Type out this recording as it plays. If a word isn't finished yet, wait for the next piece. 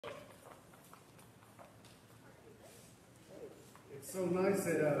So nice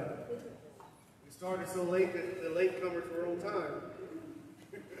that we started so late that the latecomers were on time.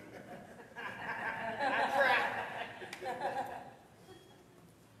 That's right.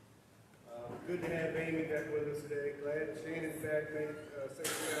 Good to have Amy back with us today. Glad that Shannon's back, made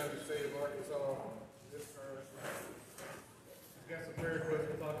safe down to the state of Arkansas this term. We've got some prayer requests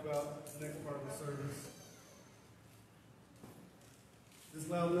we'll talk about in the next part of the service. Is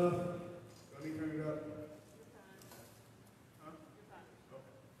this loud enough? Do I need to turn it up?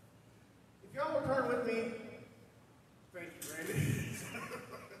 If y'all will turn with me, thank you, Randy. If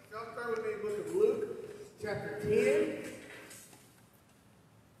y'all will turn with me to the book of Luke, chapter 10.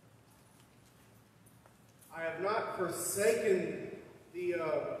 I have not forsaken the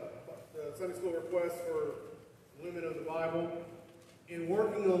Sunday school request for women of the Bible. In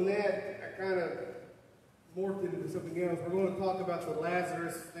working on that, I kind of morphed into something else. We're going to talk about the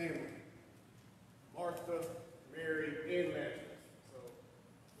Lazarus family. Martha, Mary, and Lazarus.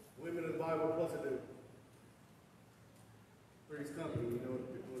 Women of the Bible plus a dude. Three's company, you know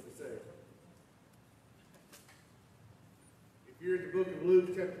what to say. If you're in the book of Luke,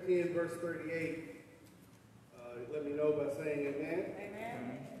 chapter 10, verse 38, let me know by saying amen. Amen.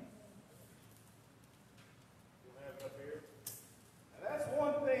 We'll have it up here. Now that's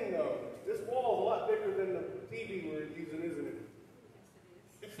one thing, though. This wall is a lot bigger than the TV we're using, isn't it?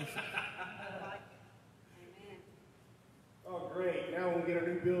 Yes, it is. Oh, great. Now we'll get a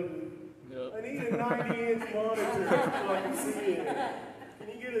new building. Yep. I need a 90-inch monitor so I can see it. Can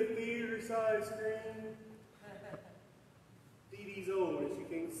you get a theater-sized screen? Dee Dee's old and she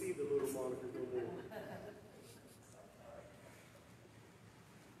can't see the little monitor no more.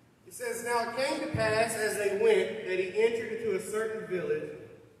 It says, "Now it came to pass as they went that he entered into a certain village,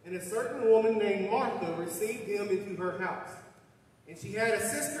 and a certain woman named Martha received him into her house. And she had a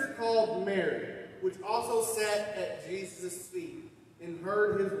sister called Mary, which also sat at Jesus' feet and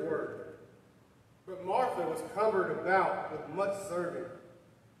heard his word. But Martha was cumbered about with much serving,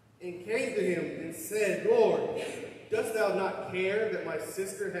 and came to him and said, Lord, dost thou not care that my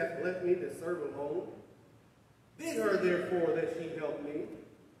sister hath left me to serve alone? Bid her therefore that she help me.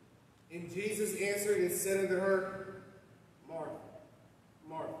 And Jesus answered and said unto her, Martha,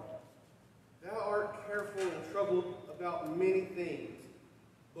 Martha, thou art careful and troubled about many things,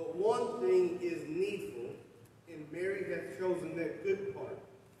 but one thing is needful, and Mary hath chosen that good part,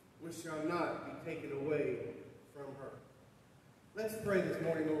 which shall not be taken away from her." Let's pray this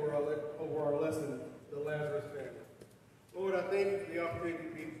morning over our lesson, the Lazarus family. Lord, I thank you for the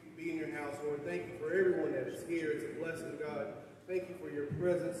opportunity to be in your house, Lord. Thank you for everyone that is here. It's a blessing, God. Thank you for your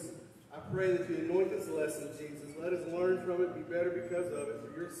presence. I pray that you anoint this lesson, Jesus. Let us learn from it, be better because of it,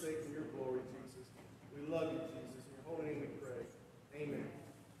 for your sake and your glory, Jesus. We love you, Jesus. In your holy name we pray. Amen.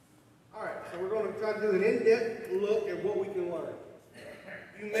 All right, so we're going to try to do an in-depth look at what we can learn.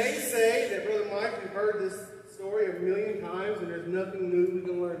 You may say that, Brother Mike, you've heard this story a million times and there's nothing new we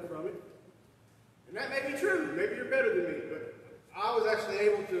can learn from it. And that may be true. Maybe you're better than me. But I was actually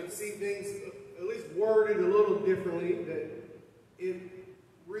able to see things at least worded a little differently, that it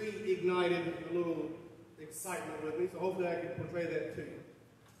reignited a little excitement with me. So hopefully I can portray that to you.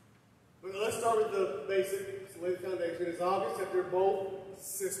 But let's start with the basics, lay the foundation. It's obvious that they're both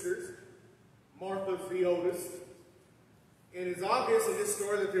sisters. Martha's the oldest. And it's obvious in this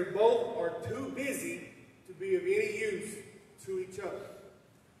story that they both are too busy to be of any use to each other.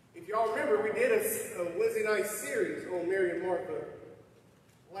 If y'all remember, we did a Wednesday night series on Mary and Martha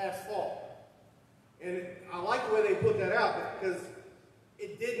last fall. And I like the way they put that out because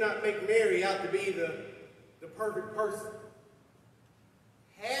it did not make Mary out to be the perfect person.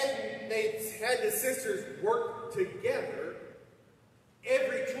 Had the sisters worked together,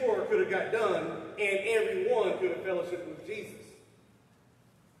 every chore could have got done, and everyone could have fellowshiped with Jesus.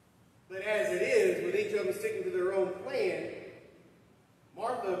 But as it is, with each of them sticking to their own plan,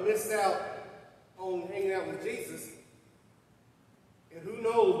 Martha missed out on hanging out with Jesus, and who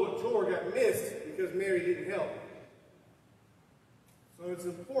knows what chore got missed because Mary didn't help. So it's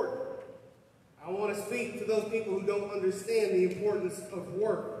important. I want to speak to those people who don't understand the importance of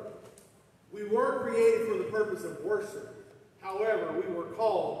work. We were created for the purpose of worship. However, we were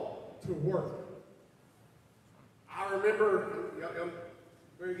called to work. I remember, I'm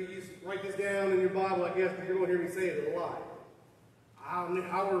very good, you write this down in your Bible, I guess, because you're going to hear me say it a lot. I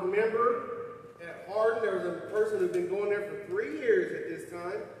remember at Hardin, there was a person who'd been going there for 3 years at this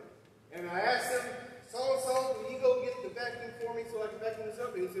time, and I asked him, so-and-so, can you go get the vacuum for me so I can vacuum this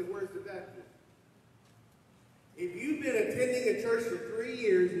up? And he said, where's the vacuum? If you've been attending a church for 3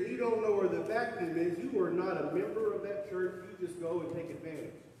 years and you don't know where the vacuum is, you are not a member of that church. You just go and take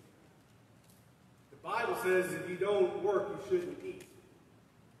advantage. The Bible says if you don't work, you shouldn't eat.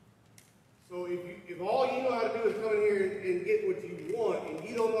 So if all you know how to do is come in here and get what you want, and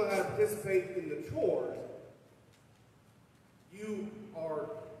you don't know how to participate in the chores,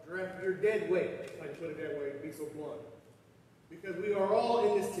 you're dead weight, if I can put it that way, to be so blunt. Because we are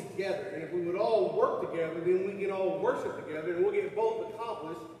all in this together, and if we would all work together, then we can all worship together, and we'll get both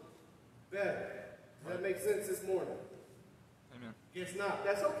accomplished better. Does that make sense this morning? Amen. Guess not.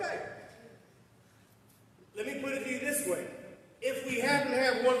 That's okay. Let me put it to you this way. If we happen to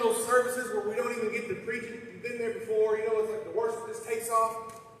have one of those services where we don't even get to preaching, you've been there before, you know, it's like the worship just takes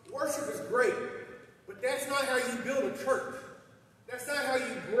off. Worship is great, but that's not how you build a church. That's not how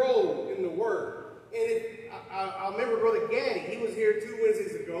you grow in the Word. And I remember Brother Gaddy, he was here 2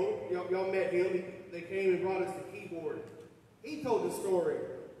 Wednesdays ago. Y'all met him. They came and brought us the keyboard. He told the story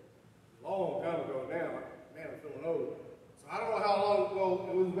a long time ago now. Man, I'm feeling old. So I don't know how long ago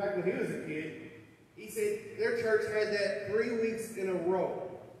it was back when he was a kid. He said their church had that 3 weeks in a row.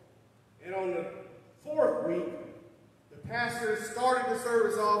 And on the 4th week, the pastor started the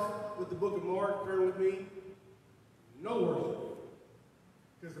service off with the book of Mark. Turn with me. No worship.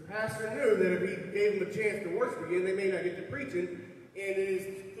 Because the pastor knew that if he gave them a chance to worship again, they may not get to preaching. And it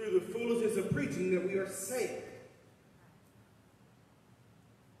is through the foolishness of preaching that we are saved.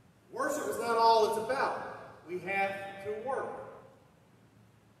 Worship is not all it's about. We have to work.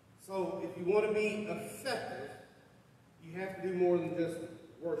 So if you want to be effective, you have to do more than just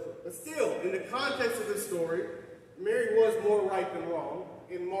worship. But still, in the context of this story, Mary was more right than wrong,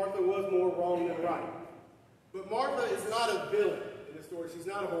 and Martha was more wrong than right. But Martha is not a villain in the story. She's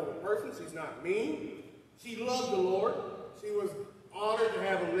not a horrible person. She's not mean. She loved the Lord. She was honored to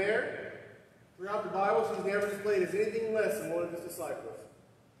have him there. Throughout the Bible, she's never displayed as anything less than one of his disciples.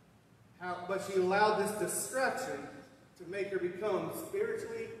 But she allowed this distraction to make her become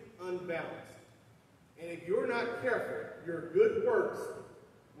spiritually unbalanced. And if you're not careful, your good works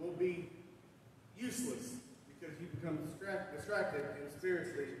will be useless because you become distracted and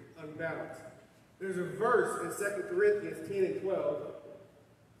spiritually unbalanced. There's a verse in 2 Corinthians 10 and 12. It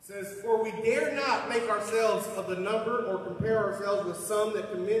says, "For we dare not make ourselves of the number or compare ourselves with some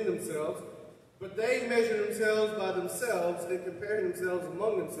that commend themselves, but they measure themselves by themselves and comparing themselves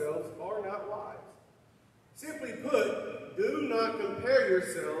among themselves are not wise." Simply put, do not compare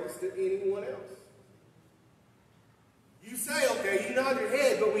yourselves to anyone else. You say, okay, you nod your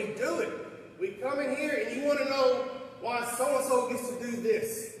head, but we do it. We come in here and you want to know why so-and-so gets to do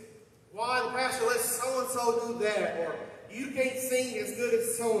this. Why the pastor lets so-and-so do that. Or you can't sing as good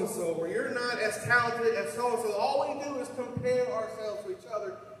as so-and-so. Or you're not as talented as so-and-so. All we do is compare ourselves to each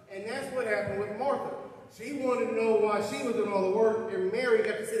other. And that's what happened with Martha. She wanted to know why she was doing all the work, and Mary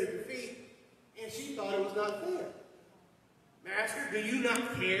got to sit at the feet, and she thought it was not fair. Master, do you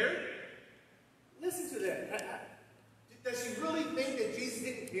not care? Listen to that. Does she really think that Jesus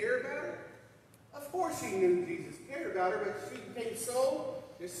didn't care about her? Of course she knew Jesus cared about her, but she became so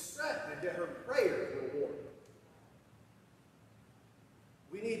distracted that her prayers were warped.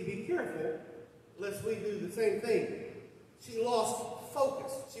 We need to be careful lest we do the same thing. She lost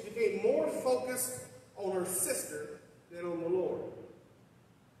focus. She became more focused on her sister than on the Lord.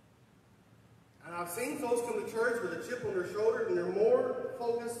 And I've seen folks come to church with a chip on their shoulder and they're more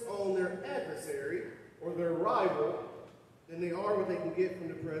focused on their adversary or their rival than they are what they can get from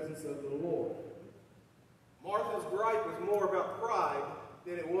the presence of the Lord. Martha's gripe was more about pride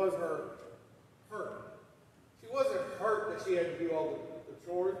than it was her hurt. She wasn't hurt that she had to do all the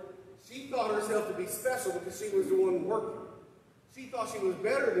chores. She thought herself to be special because she was the one working. She thought she was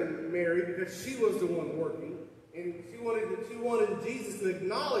better than Mary because she was the one working. And she wanted Jesus to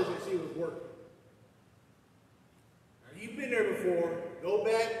acknowledge that she was working. Now, you've been there before. Go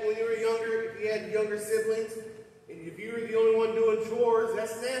back when you were younger, if you had younger siblings. And if you were the only one doing chores,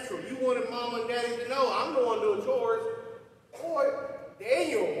 that's natural. You wanted mom and daddy to know, I'm the one doing chores. Boy,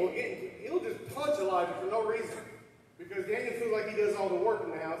 Daniel he'll just punch Elijah for no reason. Because Daniel feels like he does all the work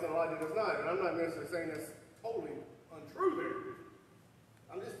in the house and Elijah does not. And I'm not necessarily saying that's totally untrue there.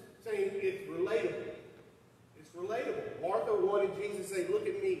 I'm just saying it's relatable. It's relatable. Martha wanted Jesus to say, look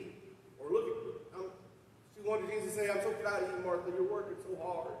at me. Or she wanted Jesus to say, I'm so proud of you, Martha. You're working so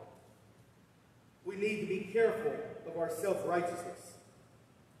hard. We need to be careful of our self-righteousness.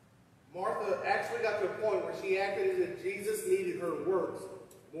 Martha actually got to a point where she acted as if Jesus needed her works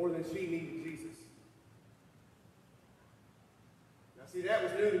more than she needed Jesus. Now see, that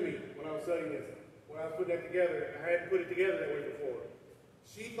was new to me when I was studying this. When I was putting that together, I hadn't put it together that way before.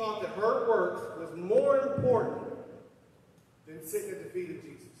 She thought that her works was more important than sitting at the feet of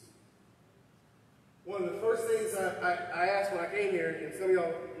Jesus. One of the first things I asked when I came here, and some of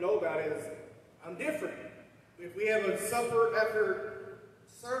y'all know about it, is I'm different. If we have a supper after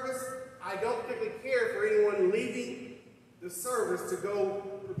service, I don't particularly care for anyone leaving the service to go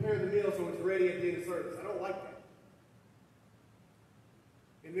prepare the meal so it's ready at the end of service. I don't like that.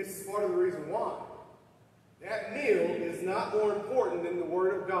 And this is part of the reason why. That meal is not more important than the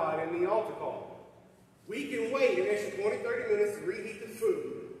Word of God and the altar call. We can wait an extra 20, 30 minutes to reheat the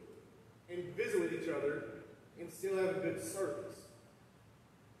food and visit with each other and still have a good service.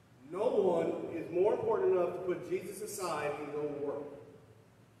 No one is more important enough to put Jesus aside and go to work.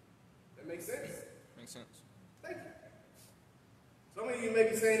 That makes sense? Makes sense. Thank you. Some of you may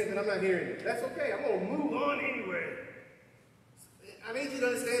be saying it, but I'm not hearing it. That's okay. I'm going to move on anyway. I need you to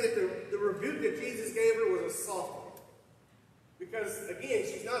understand that the rebuke that Jesus gave her was a soft one. Because, again,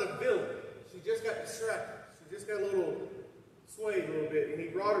 she's not a villain. She just got distracted. She just got a little swayed a little bit, and he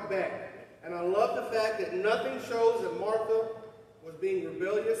brought her back. And I love the fact that nothing shows that Martha was being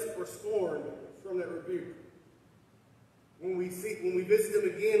rebellious or scorned from that rebuke. When we visit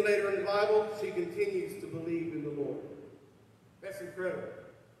them again later in the Bible, she continues to believe in the Lord. That's incredible.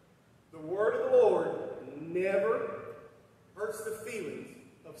 The word of the Lord never hurts the feelings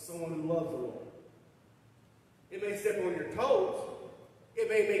of someone who loves the Lord. It may step on your toes. It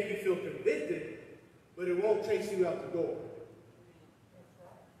may make you feel convicted, but it won't chase you out the door.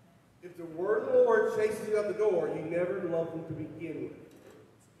 If the word of the Lord chases you out the door, you never loved him to begin with.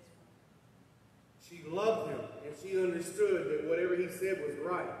 She loved him, and she understood that whatever he said was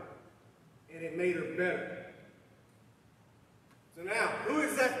right, and it made her better. So now, who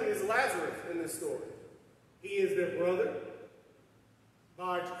exactly is Lazarus in this story? He is their brother.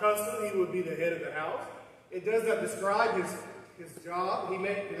 By custom, he would be the head of the house. It does not describe his job,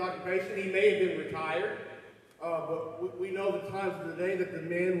 his occupation. He may have been retired. But we know the times of the day that the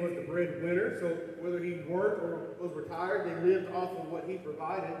man was the breadwinner, so whether he worked or was retired, they lived off of what he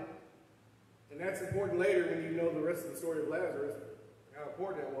provided. And that's important later when you know the rest of the story of Lazarus, how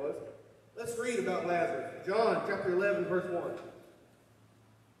important that was. Let's read about Lazarus. John chapter 11, verse 1.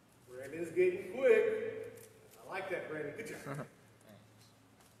 Brandon's getting quick. I like that, Brandon. Good job.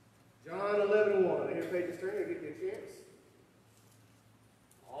 John 11, 1. Here, pages turn, I'll give you a chance.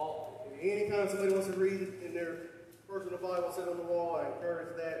 Anytime somebody wants to read in their personal Bible set on the wall, I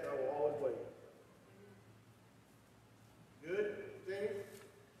encourage that. I will always wait. Good, Jamie?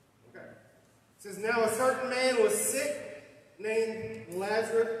 Okay. It says, now a certain man was sick, named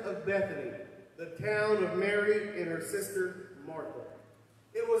Lazarus of Bethany, the town of Mary and her sister Martha.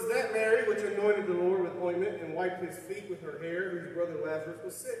 It was that Mary which anointed the Lord with ointment and wiped his feet with her hair, whose brother Lazarus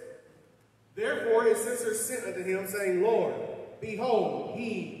was sick. Therefore his sister sent unto him, saying, Lord, behold,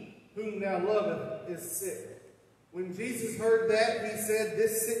 he whom thou lovest is sick. When Jesus heard that, he said,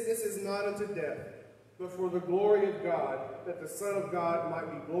 this sickness is not unto death, but for the glory of God, that the Son of God might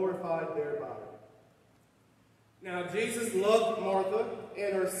be glorified thereby. Now Jesus loved Martha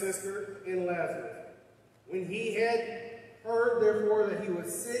and her sister and Lazarus. When he had heard, therefore, that he was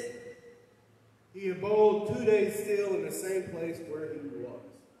sick, he abode 2 days still in the same place where he was.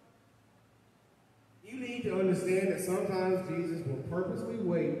 You need to understand that sometimes Jesus will purposely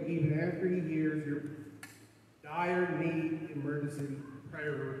wait even after he hears your dire need, emergency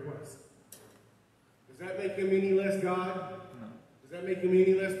prayer request. Does that make him any less God? No. Does that make him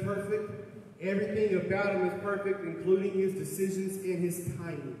any less perfect? Everything about him is perfect, including his decisions and his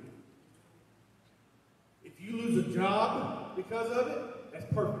timing. If you lose a job because of it, that's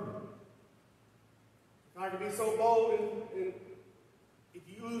perfect. If I could be so bold and if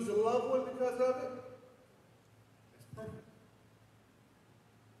you lose a loved one because of it, perfect.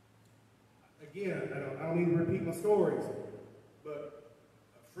 Again, I don't need to repeat my stories, but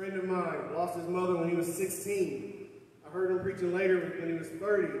a friend of mine lost his mother when he was 16. I heard him preaching later when he was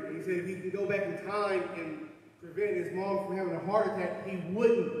 30, and he said if he could go back in time and prevent his mom from having a heart attack, he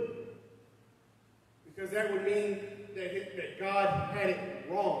wouldn't. Because that would mean that God had it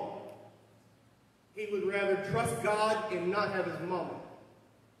wrong. He would rather trust God and not have his mama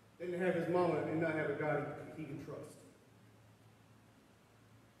than to have his mama and not have a God he can trust.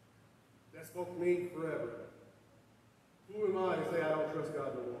 That spoke to me forever. Who am I to say I don't trust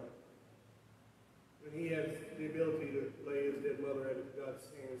God no more? When he has the ability to lay his dead mother at God's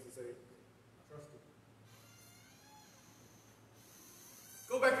hands and say, I trust him.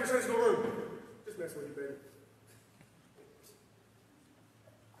 Go back to your Sunday school room. Just mess with you, baby.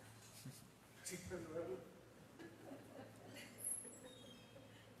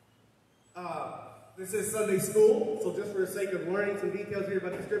 This is Sunday school, so just for the sake of learning some details here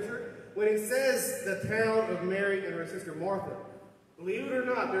about the scripture, when it says the town of Mary and her sister Martha, believe it or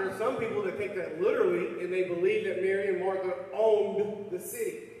not, there are some people that take that literally, and they believe that Mary and Martha owned the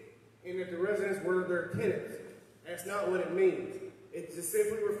city. And that the residents were their tenants. That's not what it means. It just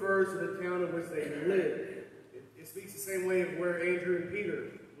simply refers to the town in which they lived. It speaks the same way of where Andrew and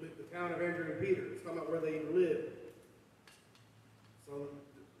Peter lived, the town of Andrew and Peter. It's talking about where they lived. So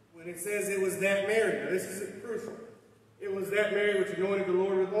when it says it was that Mary, now this is crucial. It was that Mary which anointed the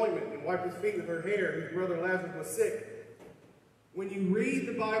Lord with ointment and wiped his feet with her hair, whose brother Lazarus was sick. When you read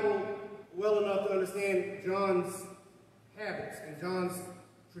the Bible well enough to understand John's habits and John's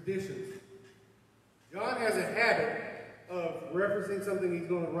traditions, John has a habit of referencing something he's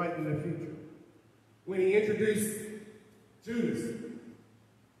going to write in the future. When he introduced Judas,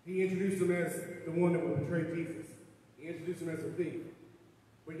 he introduced him as the one that would betray Jesus. He introduced him as a thief.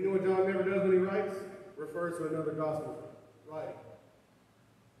 But you know what John never does when he writes? Refers to another gospel writing.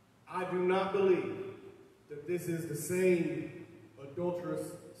 I do not believe that this is the same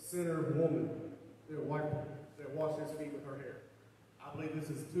adulterous sinner woman that washed his feet with her hair. I believe this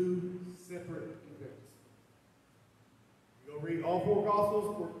is two separate events. You go read all four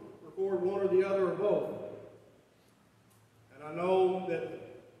gospels, record one or the other or both. And I know that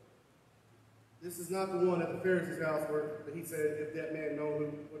this is not the one at the Pharisee's house where he said if that man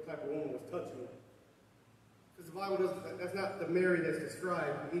knew what type of woman was touching him. Because the Bible doesn't, that's not the Mary that's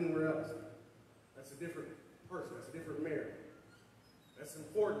described anywhere else. That's a different person. That's a different Mary. That's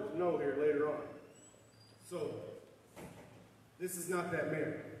important to know here later on. So, this is not that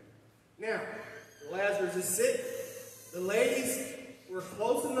Mary. Now, Lazarus is sick. The ladies were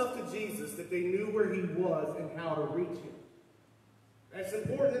close enough to Jesus that they knew where he was and how to reach him. That's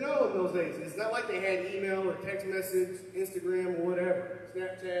important to know in those days. It's not like they had email or text message, Instagram or whatever,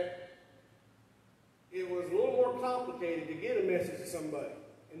 Snapchat. It was a little more complicated to get a message to somebody.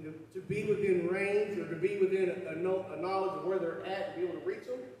 And to be within range or to be within a knowledge of where they're at and be able to reach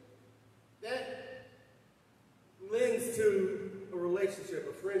them, that lends to a relationship,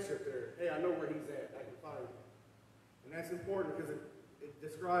 a friendship there. Hey, I know where he's at. I can find him. And that's important because it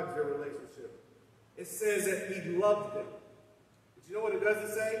describes their relationship. It says that he loved them. But you know what it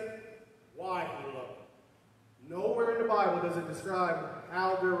doesn't say? Why he loved them. Nowhere in the Bible does it describe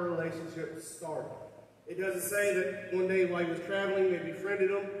how their relationship started. It doesn't say that one day while he was traveling, they befriended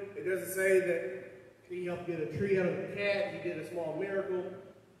him. It doesn't say that he helped get a tree out of a cat. He did a small miracle.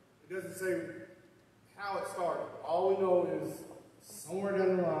 It doesn't say how it started. All we know is somewhere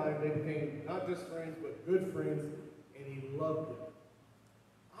down the line, they became not just friends, but good friends, and he loved them.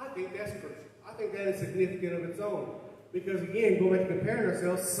 I think that's crucial. I think that is significant of its own. Because again, going back to comparing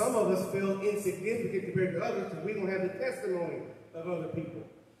ourselves, some of us feel insignificant compared to others because we don't have the testimony of other people.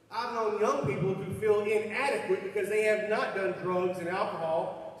 I've known young people who feel inadequate because they have not done drugs and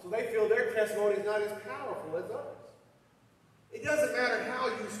alcohol, so they feel their testimony is not as powerful as others. It doesn't matter how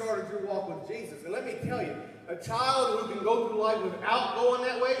you started your walk with Jesus. And let me tell you, a child who can go through life without going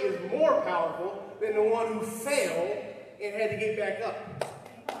that way is more powerful than the one who failed and had to get back up.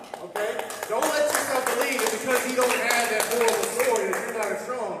 Okay? Don't let yourself believe that because you don't have that horrible story that you're not as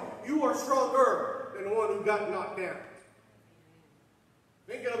strong. You are stronger than the one who got knocked down.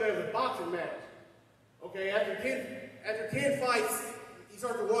 Think of it as a boxing match. Okay, after 10 fights, you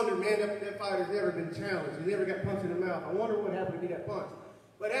start to wonder, man, that fighter's never been challenged. He never got punched in the mouth. I wonder what happened if he got punched.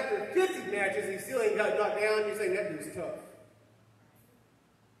 But after 50 matches, he still ain't got knocked down. You're saying that dude's tough.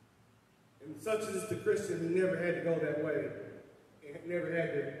 And such is the Christian who never had to go that way and never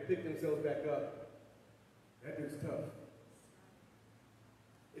had to pick themselves back up. That dude's tough.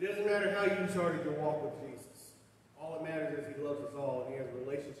 It doesn't matter how you started your walk with Jesus. All that matters is he loves us all and he has a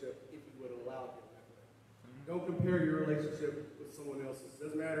relationship if he would allow him that way. Don't compare your relationship with someone else's. It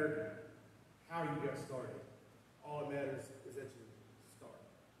doesn't matter how you got started. All that matters is that you start.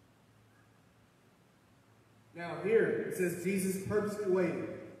 Now here it says Jesus purposely waited.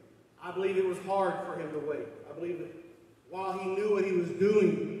 I believe it was hard for him to wait. I believe that while he knew what he was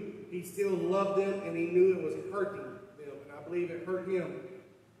doing, he still loved them and he knew it was hurting them. And I believe it hurt him.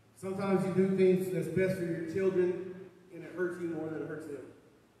 Sometimes you do things that's best for your children and it hurts you more than it hurts them.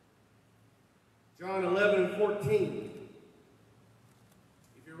 John 11:14.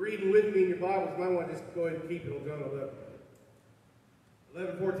 If you're reading with me in your Bibles, you might want to just go ahead and keep it on John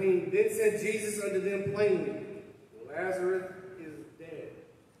 11. 11:14. Then said Jesus unto them plainly, Lazarus is dead.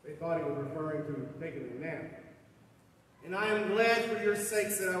 They thought he was referring to taking a nap. And I am glad for your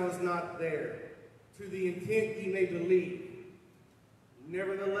sakes that I was not there, to the intent ye may believe.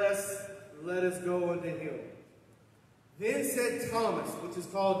 Nevertheless, let us go unto him. Then said Thomas, which is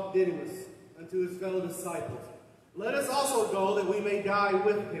called Didymus, unto his fellow disciples, let us also go that we may die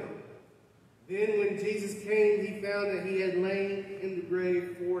with him. Then when Jesus came, he found that he had lain in the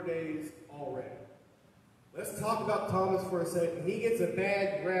grave 4 days already. Let's talk about Thomas for a second. He gets a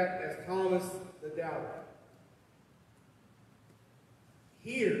bad rap as Thomas the Doubter.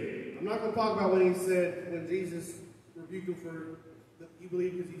 Here, I'm not going to talk about when he said, when Jesus rebuked him for, you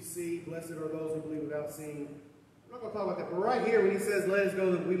believe because you see, blessed are those who believe without seeing. I'm not going to talk about that. But right here, when he says, let us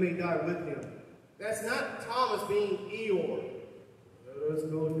go that we may die with him, that's not Thomas being Eeyore. Let us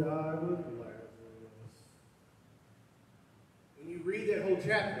go die with Lazarus. When you read that whole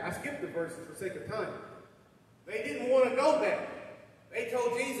chapter, I skipped the verses for sake of time. They didn't want to go back. They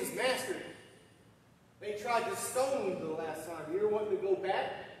told Jesus, Master, they tried to stone you the last time. You're wanting to go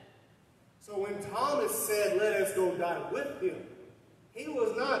back? So when Thomas said, let us go die with him, he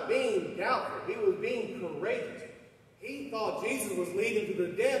was not being doubtful. He was being courageous. He thought Jesus was leading to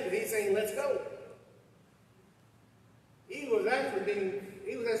the death, and he's saying, let's go. He was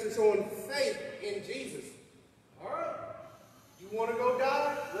actually showing faith in Jesus. All right, you want to go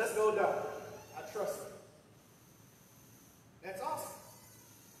die? Let's go die. I trust him. That's awesome.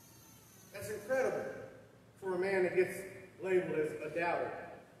 That's incredible for a man that gets labeled as a doubter.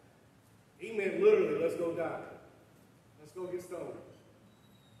 He meant literally, let's go die. Let's go get stoned.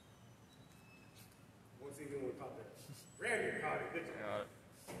 Once he didn't want to pop that. Brandon caught it. Good job.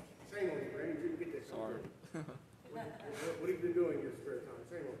 Shame on you, Brandon. You didn't get that. Sorry. What have you been doing in your spare time?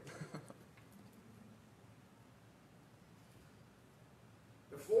 Shame on you.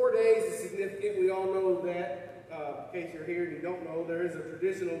 The 4 days is significant. We all know that. In case you're here and you don't know, there is a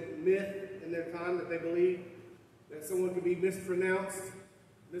traditional myth in their time that they believe that someone could be mispronounced,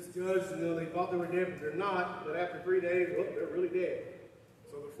 misjudged. They thought they were dead, but they're not. But after 3 days, they're really dead.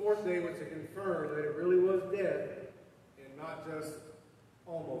 So the 4th day was to confirm that it really was death and not just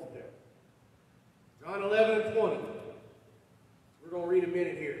almost death. John 11 and 20. We're going to read a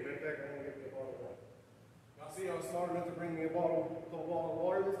minute here. Matter of fact, I'm going to get me a bottle of water. Y'all see how smart enough to bring me a bottle of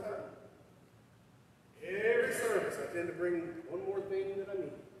water this time? Every service, I tend to bring one more thing that I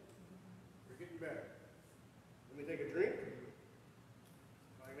need. We're getting better. Let me take a drink.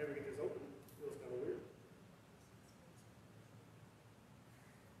 I can never get this open. It feels kind of weird.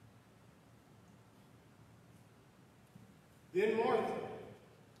 Then Martha,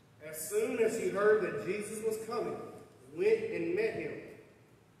 as soon as she heard that Jesus was coming, went and met him.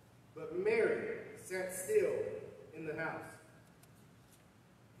 But Mary sat still in the house.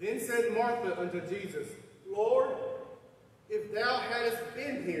 Then said Martha unto Jesus, Lord, if thou hadst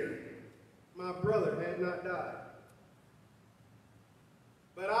been here, my brother had not died.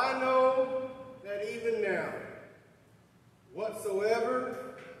 But I know that even now,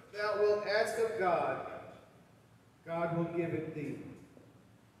 whatsoever thou wilt ask of God, God will give it thee.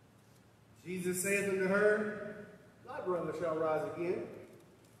 Jesus saith unto her, thy brother shall rise again.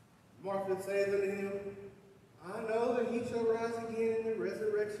 Martha saith unto him, I know that he shall rise again in the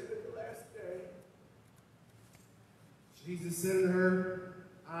resurrection at the last day. Jesus said unto her,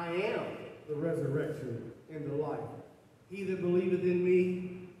 I am the resurrection and the life. He that believeth in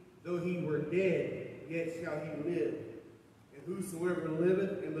me, though he were dead, yet shall he live. And whosoever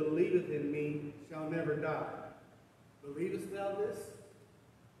liveth and believeth in me shall never die. Believest thou this?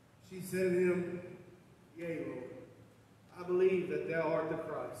 She said unto him, Yea, Lord, I believe that thou art the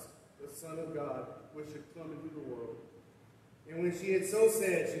Christ, the Son of God, which should come into the world. And when she had so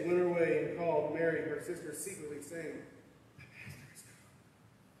said, she went her way and called Mary, her sister, secretly, saying, The Master is come,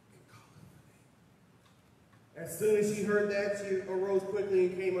 and calleth for thee. As soon as she heard that, she arose quickly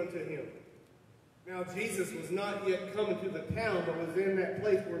and came unto him. Now Jesus was not yet come into the town, but was in that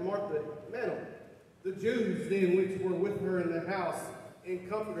place where Martha met him. The Jews then which were with her in the house and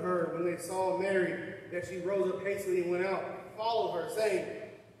comforted her when they saw Mary, that she rose up hastily and went out, followed her, saying,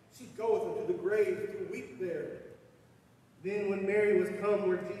 She goeth unto the grave to weep there. Then when Mary was come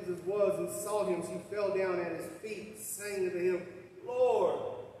where Jesus was and saw him, she fell down at his feet, saying unto him, Lord,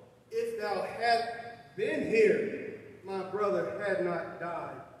 if thou hadst been here, my brother had not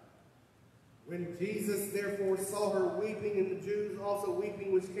died. When Jesus therefore saw her weeping, and the Jews also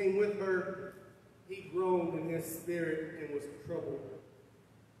weeping which came with her, he groaned in his spirit and was troubled,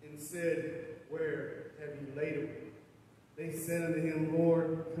 and said, Where have you laid him? They said unto him,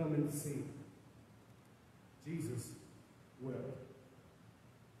 Lord, come and see. Jesus wept.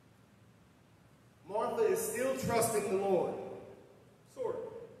 Martha is still trusting the Lord. Sort of.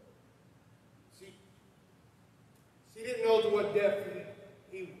 She didn't know to what depth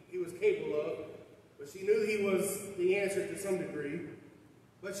he was capable of, but she knew he was the answer to some degree.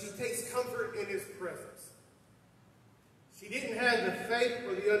 But she takes comfort in his presence. She didn't have the faith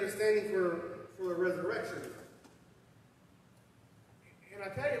or the understanding for the resurrection. And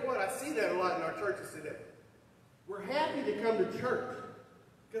I tell you what, I see that a lot in our churches today. We're happy to come to church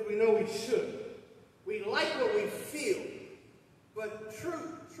because we know we should. We like what we feel, but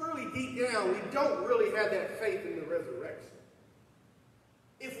truly deep down, we don't really have that faith in the resurrection.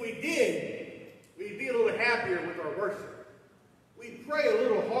 If we did, we'd be a little happier with our worship. We'd pray a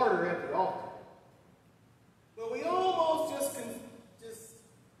little harder at the altar. But we almost just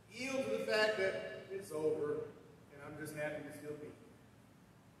yield to the fact that it's over, and I'm just happy to still be here.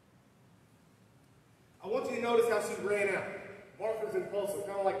 I want you to notice how she ran out. Martha's impulsive,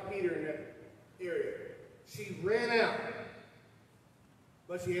 kind of like Peter in that area. She ran out,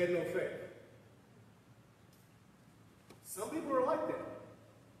 but she had no faith. Some people are like that.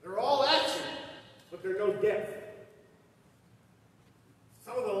 They're all action, but they're no depth.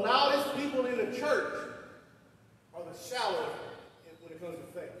 Some of the loudest people in the church are the shallow when it comes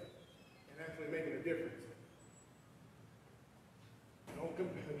to faith and actually making a difference. Don't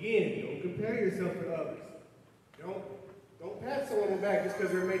compare yourself to others. Don't pat someone on the back just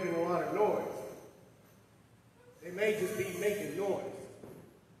because they're making a lot of noise. They may just be making noise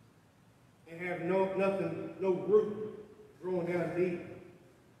and have no root growing down deep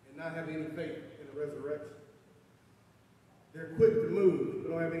and not have any faith in the resurrection. They're quick to move,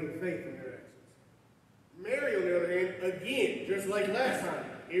 but don't have any faith in their actions. Mary, on the other hand, again, just like last time,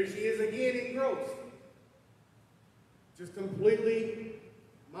 here she is again engrossed. Just completely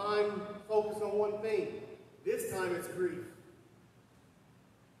mind focused on one thing. This time it's grief.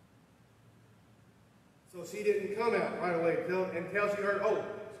 So she didn't come out right away until she heard,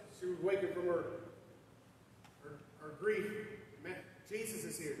 she was waking from her grief. Jesus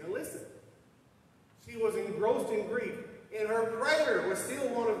is here. Now listen. She was engrossed in grief. And her prayer was still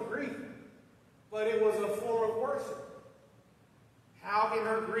one of grief. But it was a form of worship. How can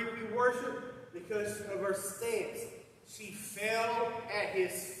her grief be worship? Because of her stance. She fell at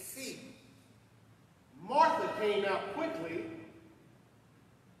his feet. Martha came out quickly,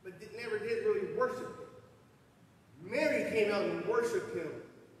 but never did really worship him. Mary came out and worshiped him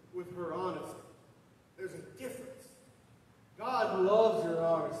with her honesty. There's a difference. God loves your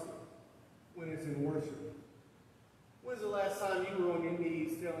honesty when it's in worship. When's the last time you were on your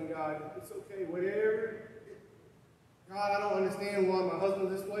knees telling God, it's okay, whatever? God, I don't understand why my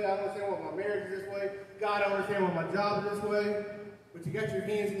husband's this way. I don't understand why my marriage is this way. God, I don't understand why my job is this way. But you got your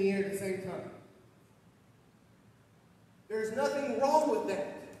hands in the air at the same time. There's nothing wrong with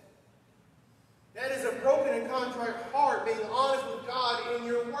that. That is a broken and contrite heart, being honest with God in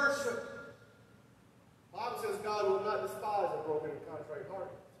your worship. The Bible says God will not despise a broken and contrite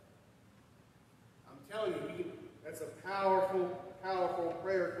heart. I'm telling you, that's a powerful, powerful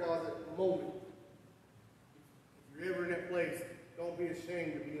prayer closet moment. If you're ever in that place, don't be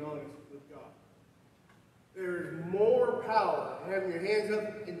ashamed to be honest with God. There is more power in having your hands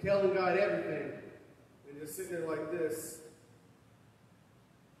up and telling God everything than just sitting there like this.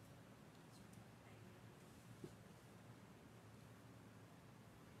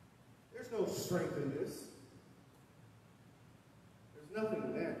 There's no strength in this. There's nothing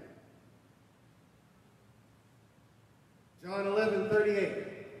in that. John 11:38.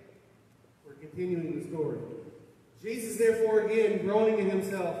 We're continuing the story. Jesus, therefore, again, groaning in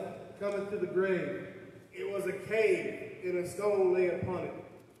himself, cometh to the grave. It was a cave, and a stone lay upon it.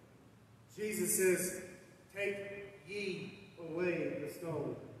 Jesus says, take ye away the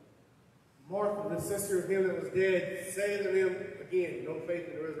stone. Martha, the sister of him that was dead, saith to him, again, no faith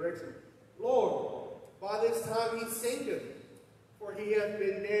in the resurrection, Lord, by this time he sinketh, for he hath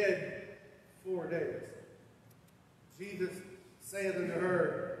been dead 4 days. Jesus saith unto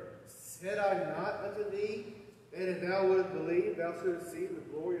her, said I not unto thee, that if thou wouldst believe, thou shouldst see the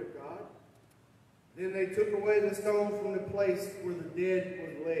glory of God? Then they took away the stone from the place where the dead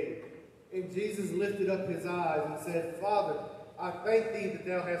was laid. And Jesus lifted up his eyes and said, Father, I thank thee that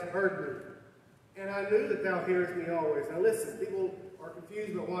thou hast heard me. And I knew that thou hearest me always. Now listen, people are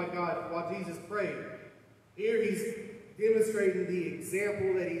confused about why Jesus prayed. Here he's demonstrating the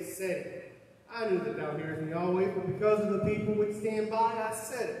example that he set it. I knew that thou hearest me always, but because of the people which stand by, I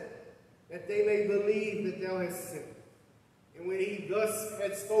said it, that they may believe that thou hast sent me. And when he thus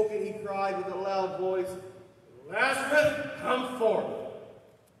had spoken, he cried with a loud voice, Lazarus, come forth.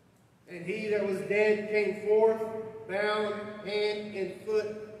 And he that was dead came forth, bound hand and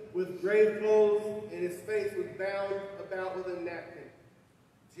foot with grave clothes, and his face was bound about with a napkin.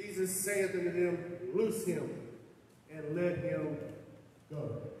 Jesus saith unto him, loose him, and let him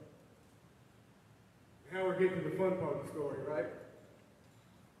go. Now we're getting to the fun part of the story, right?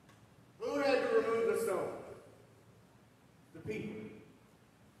 Who had to remove the stone? The people.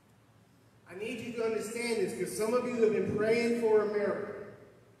 I need you to understand this because some of you have been praying for a miracle.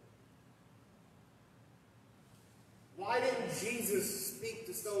 Why didn't Jesus speak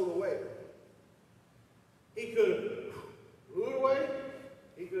the stone away?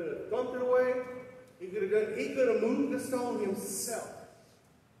 have moved the stone himself.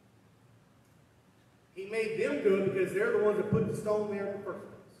 He made them do it because they're the ones that put the stone there in the first place.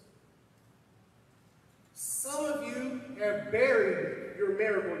 Some of you have buried your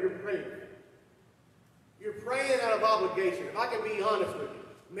miracle you're praying for. You're praying out of obligation. If I can be honest with you,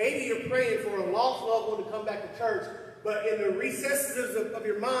 maybe you're praying for a lost loved one to come back to church, but in the recesses of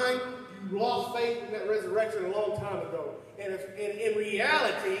your mind, you lost faith in that resurrection a long time ago. And in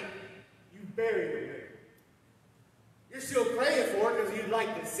reality, you buried it there. You're still praying for it because you'd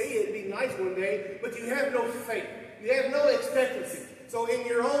like to see it be nice one day, but you have no faith. You have no expectancy. So in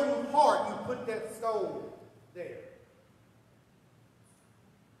your own heart, you put that stone there.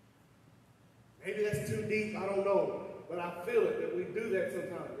 Maybe that's too deep, I don't know. But I feel it that we do that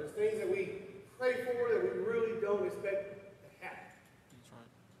sometimes. There's things that we pray for that we really don't expect to happen. That's right.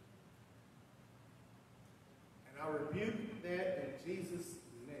 And I rebuke that in Jesus'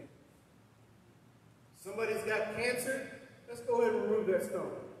 name. Somebody's got cancer, let's go ahead and remove that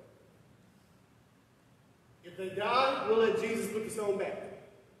stone. If they die, we'll let Jesus put the stone back.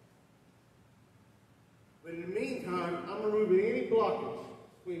 But in the meantime, I'm removing any blockage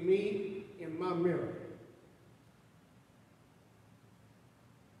between me and my miracle.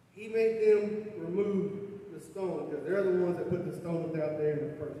 He made them remove the stone because they're the ones that put the stones out there in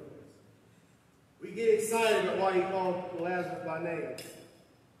the first place. We get excited about why he called Lazarus by name.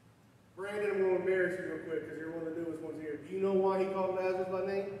 Brandon, I'm going to embarrass you real quick because you're one of the newest ones here. Do you know why he called Lazarus by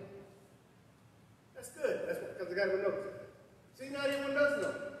name? That's good. That's because the guy who knows. See, not everyone does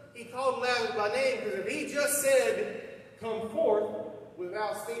know. He called Lazarus by name because if he just said, come forth,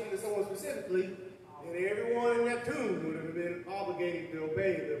 without speaking to someone specifically, then everyone in that tomb would have been obligated to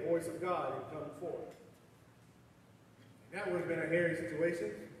obey the voice of God and come forth. And that would have been a hairy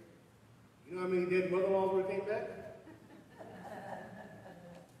situation. You know how many dead mother-in-laws would have came back?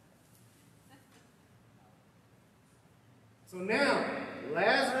 So now,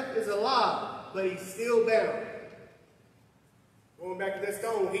 Lazarus is alive, but he's still bound. Going back to that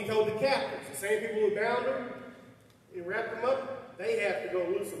stone, he told the captives, the same people who bound him and wrapped him up, they have to go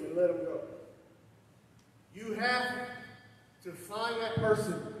loose him and let him go. You have to find that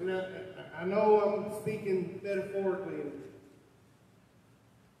person. And I know I'm speaking metaphorically.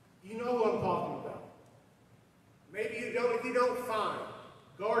 You know who I'm talking about. Maybe you don't. If you don't find,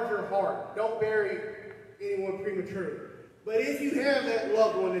 guard your heart. Don't bury anyone prematurely. But if you have that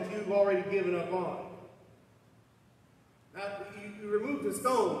loved one that you've already given up on, now, you remove the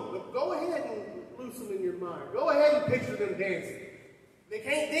stone, but go ahead and loose them in your mind. Go ahead and picture them dancing. They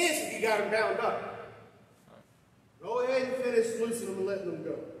can't dance if you got them bound up. Go ahead and finish loosing them and letting them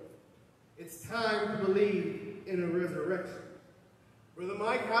go. It's time to believe in a resurrection. Brother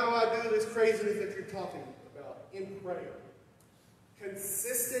Mike, how do I do this craziness that you're talking about in prayer?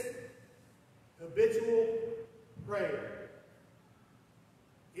 Consistent, habitual prayer.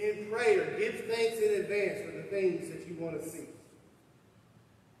 In prayer, give thanks in advance for the things that you want to see.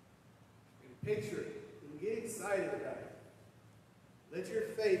 And picture it and get excited about it. Let your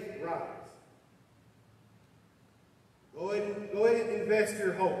faith rise. Go ahead and invest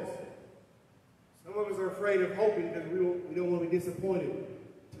your hopes. Some of us are afraid of hoping because we don't want to be disappointed.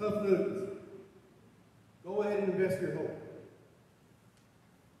 Tough news. Go ahead and invest your hope.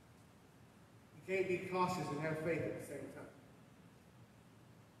 You can't be cautious and have faith at the same time.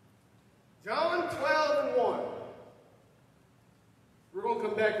 John 12:1. We're going to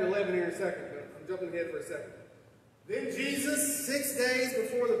come back to 11 here in a second, but I'm jumping ahead for a second. Then Jesus, 6 days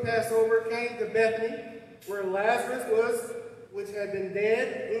before the Passover, came to Bethany, where Lazarus was, which had been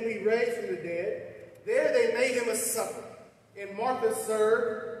dead, whom he raised from the dead. There they made him a supper, and Martha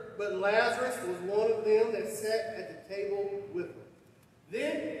served, but Lazarus was one of them that sat at the table with him.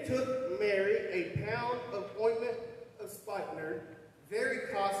 Then took Mary a pound of ointment of spikenard, very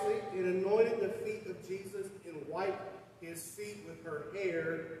costly, and anointed the feet of Jesus and wiped his feet with her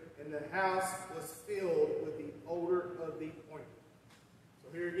hair, and the house was filled with the odor of the ointment.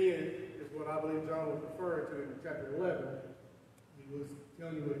 So here again is what I believe John was referring to in chapter 11. He was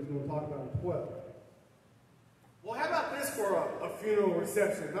telling you what he's going to talk about in 12. Well, how about this for a funeral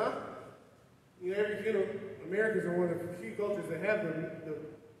reception, huh? You know, every funeral, Americans are one of the few cultures that have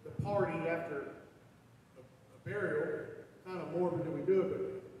the party after a burial. Kind of morbid that we do it, but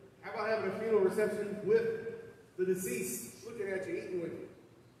how about having a funeral reception with the deceased looking at you, eating with you?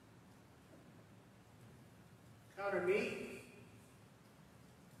 Kind of neat.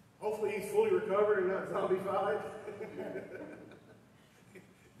 Hopefully he's fully recovered and not zombified.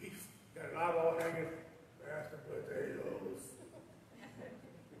 He's got an eyeball hanging, mashed potatoes.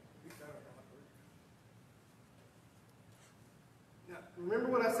 He's kind of awkward. Now,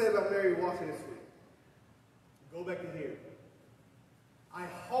 remember what I said about Mary washing his feet. Go back to here. I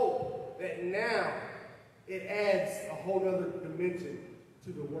hope that now it adds a whole other dimension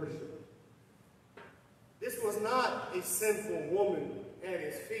to the worship. This was not a sinful woman at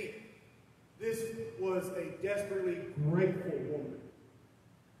his feet. This was a desperately grateful woman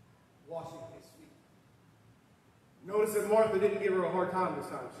washing his feet. Notice that Martha didn't give her a hard time this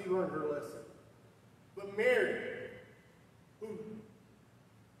time. She learned her lesson. But Mary, who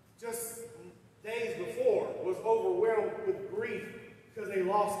just days before was overwhelmed with grief because they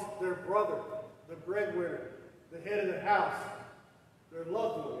lost their brother, the breadwinner, the head of the house, their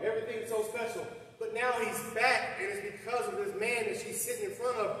loved one, everything so special. But now he's back, and it's because of this man that she's sitting in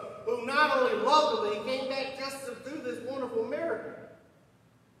front of, who not only loved him, but he came back just to do this wonderful miracle.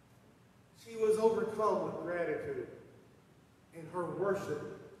 She was overcome with gratitude, and her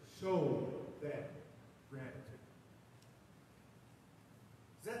worship showed that gratitude.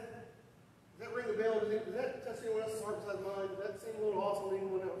 Does that ring a bell? Does that touch anyone else's heart besides mine? Does that seem a little awesome to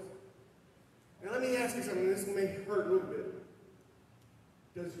anyone else? Now let me ask you something. This may hurt a little bit.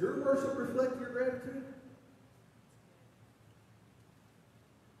 Does your worship reflect your gratitude?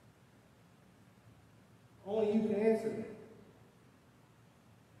 Only you can answer that.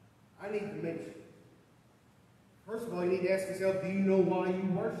 I need to make sure. First of all, you need to ask yourself, do you know why you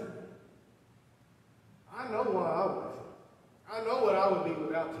worship? I know why I worship. I know what I would be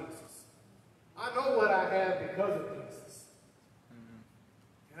without Jesus. I know what I have because of Jesus.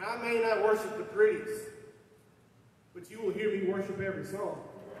 And I may not worship the prettiest, but you will hear me worship every song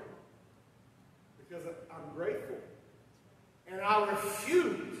because I'm grateful. And I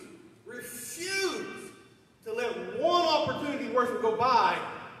refuse to let one opportunity to worship go by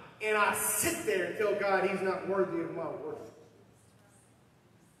and I sit there and tell God he's not worthy of my worship.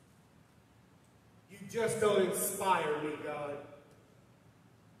 You just don't inspire me, God.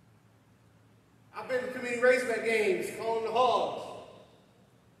 I've been to too many Razorback games calling the hogs.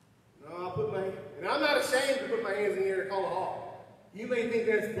 No, and I'm not ashamed to put my hands in the air and call a hog. You may think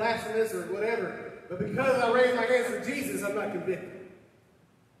that's blasphemous or whatever, but because I raised my hands for Jesus, I'm not convicted.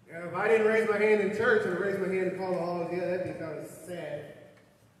 Now, if I didn't raise my hand in church and raise my hand and call a hog, yeah, that'd be kind of sad.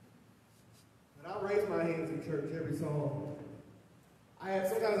 But I raise my hands in church every song.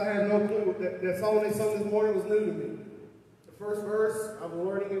 Sometimes I have no clue. That song they sung this morning was new to me. The first verse, I'm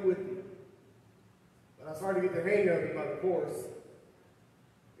learning it with you. But I started to get the hang of it by the chorus.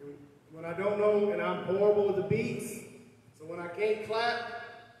 When I don't know, and I'm horrible with the beats, so when I can't clap,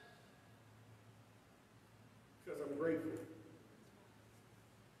 because I'm grateful.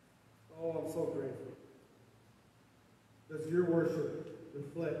 Oh, I'm so grateful. Does your worship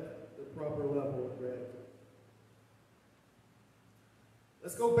reflect the proper level of gratitude?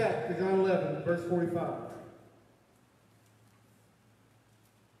 Let's go back to John 11, verse 45.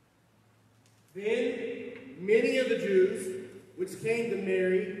 Then many of the Jews which came to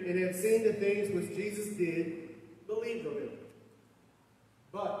Mary and had seen the things which Jesus did, believed on him.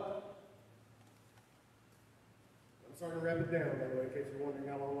 But, I'm starting to wrap it down, by the way, in case you're wondering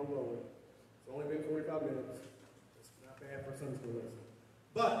how long I'm going. It's only been 45 minutes. It's not bad for a Sunday school lesson.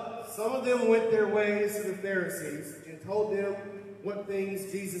 But some of them went their ways to the Pharisees and told them what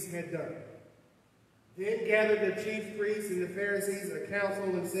things Jesus had done. Then gathered the chief priests and the Pharisees a council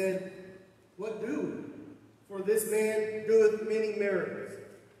and said, what do we? For this man doeth many miracles.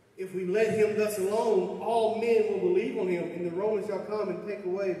 If we let him thus alone, all men will believe on him, and the Romans shall come and take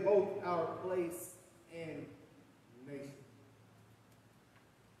away both our place and nation.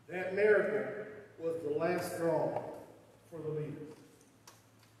 That miracle was the last straw for the leaders.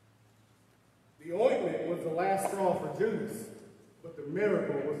 The ointment was the last straw for Judas, but the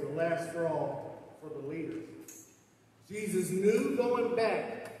miracle was the last straw for the leaders. Jesus knew going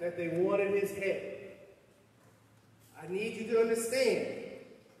back that they wanted his head. I need you to understand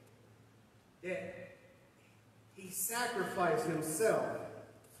that he sacrificed himself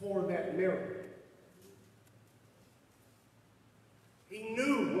for that miracle. He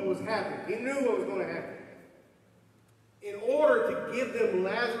knew what was happening. He knew what was going to happen. In order to give them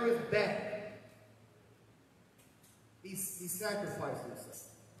Lazarus back, he sacrificed himself.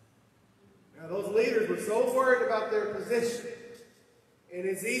 Now, those leaders were so worried about their position. And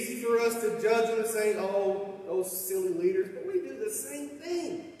it's easy for us to judge them and say, oh, those silly leaders. But we do the same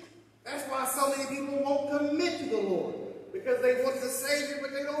thing. That's why so many people won't commit to the Lord. Because they want the Savior,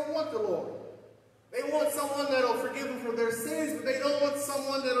 but they don't want the Lord. They want someone that will forgive them for their sins, but they don't want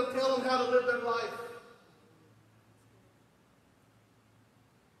someone that will tell them how to live their life.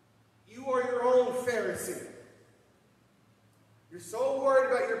 You are your own Pharisee. You're so worried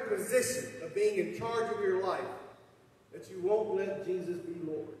about your position of being in charge of your life that you won't let Jesus be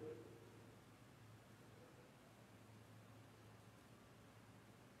Lord.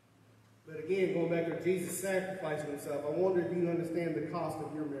 again, going back to Jesus sacrificing himself, I wonder if you understand the cost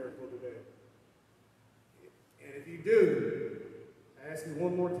of your miracle today. And if you do, I ask you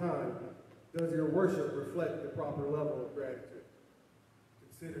one more time, does your worship reflect the proper level of gratitude,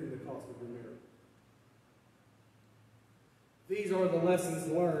 considering the cost of your miracle? These are the lessons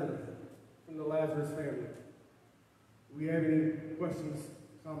learned from the Lazarus family. Do we have any questions,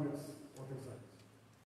 comments, or concerns?